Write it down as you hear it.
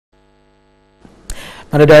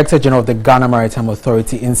Now, the Director General of the Ghana Maritime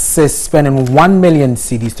Authority insists spending 1 million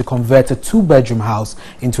cedis to convert a 2-bedroom house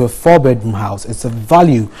into a 4-bedroom house. It's a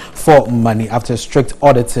value for money after strict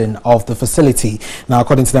auditing of the facility. Now,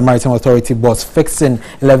 according to the Maritime Authority boss, fixing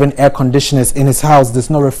 11 air conditioners in his house does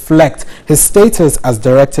not reflect his status as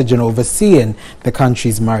Director General overseeing the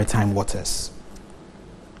country's maritime waters.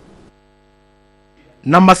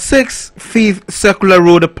 Number 6, 5th Circular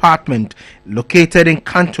Road Apartment, located in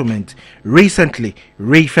Cantonment, recently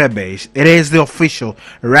refurbished. It is the official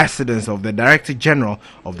residence of the Director General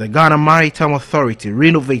of the Ghana Maritime Authority,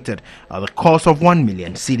 renovated at the cost of 1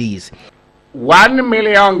 million cedis. 1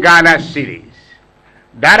 million Ghana cedis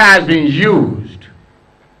that has been used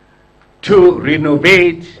to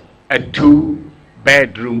renovate a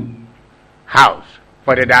 2-bedroom house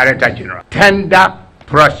for the Director General. Tender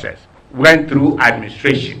process went through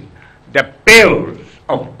administration. The bills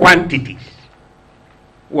of quantities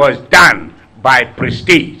was done by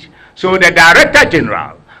prestige. So the Director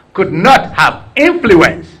General could not have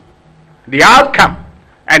influenced the outcome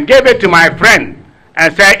and gave it to my friend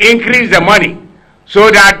and said, increase the money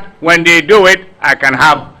so that when they do it, I can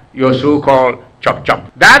have your so-called chop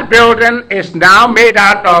chop. That building is now made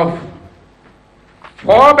out of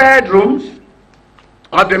 4 bedrooms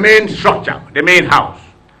of the main structure, the main house.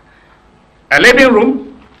 A living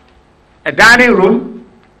room, a dining room,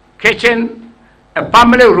 kitchen, a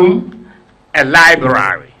family room, a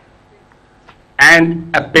library,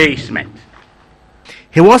 and a basement.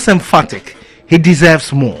 He was emphatic. He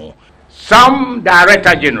deserves more. Some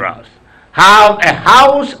Director Generals have a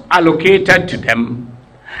house allocated to them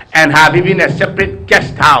and have even a separate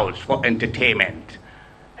guest house for entertainment.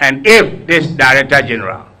 And if this Director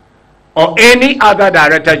General or any other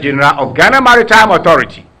Director General of Ghana Maritime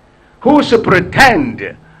Authority who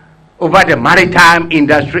superintend over the maritime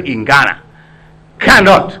industry in Ghana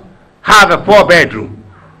cannot have a 4-bedroom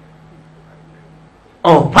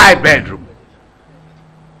or 5-bedroom,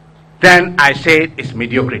 then I say it's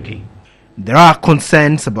mediocrity. There are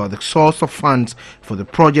concerns about the source of funds for the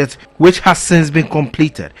project, which has since been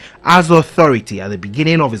completed, as the authority at the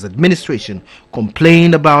beginning of his administration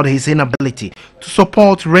complained about his inability to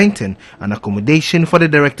support renting and accommodation for the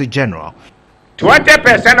Director General.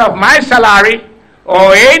 20% of my salary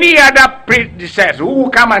or any other predecessor who will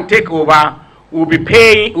come and take over will be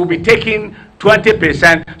taking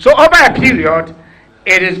 20%. So over a period,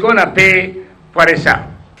 it is going to pay for itself.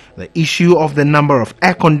 The issue of the number of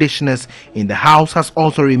air conditioners in the house has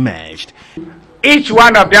also emerged. Each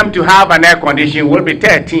one of them to have an air conditioner will be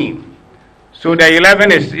 13. So the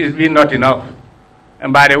 11 is not enough.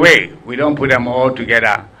 And by the way, we don't put them all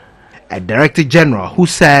together. A Director General who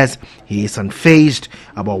says he is unfazed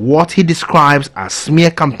about what he describes as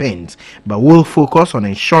smear campaigns, but will focus on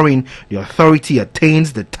ensuring the authority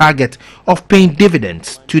attains the target of paying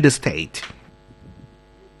dividends to the state.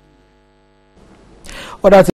 Well, that's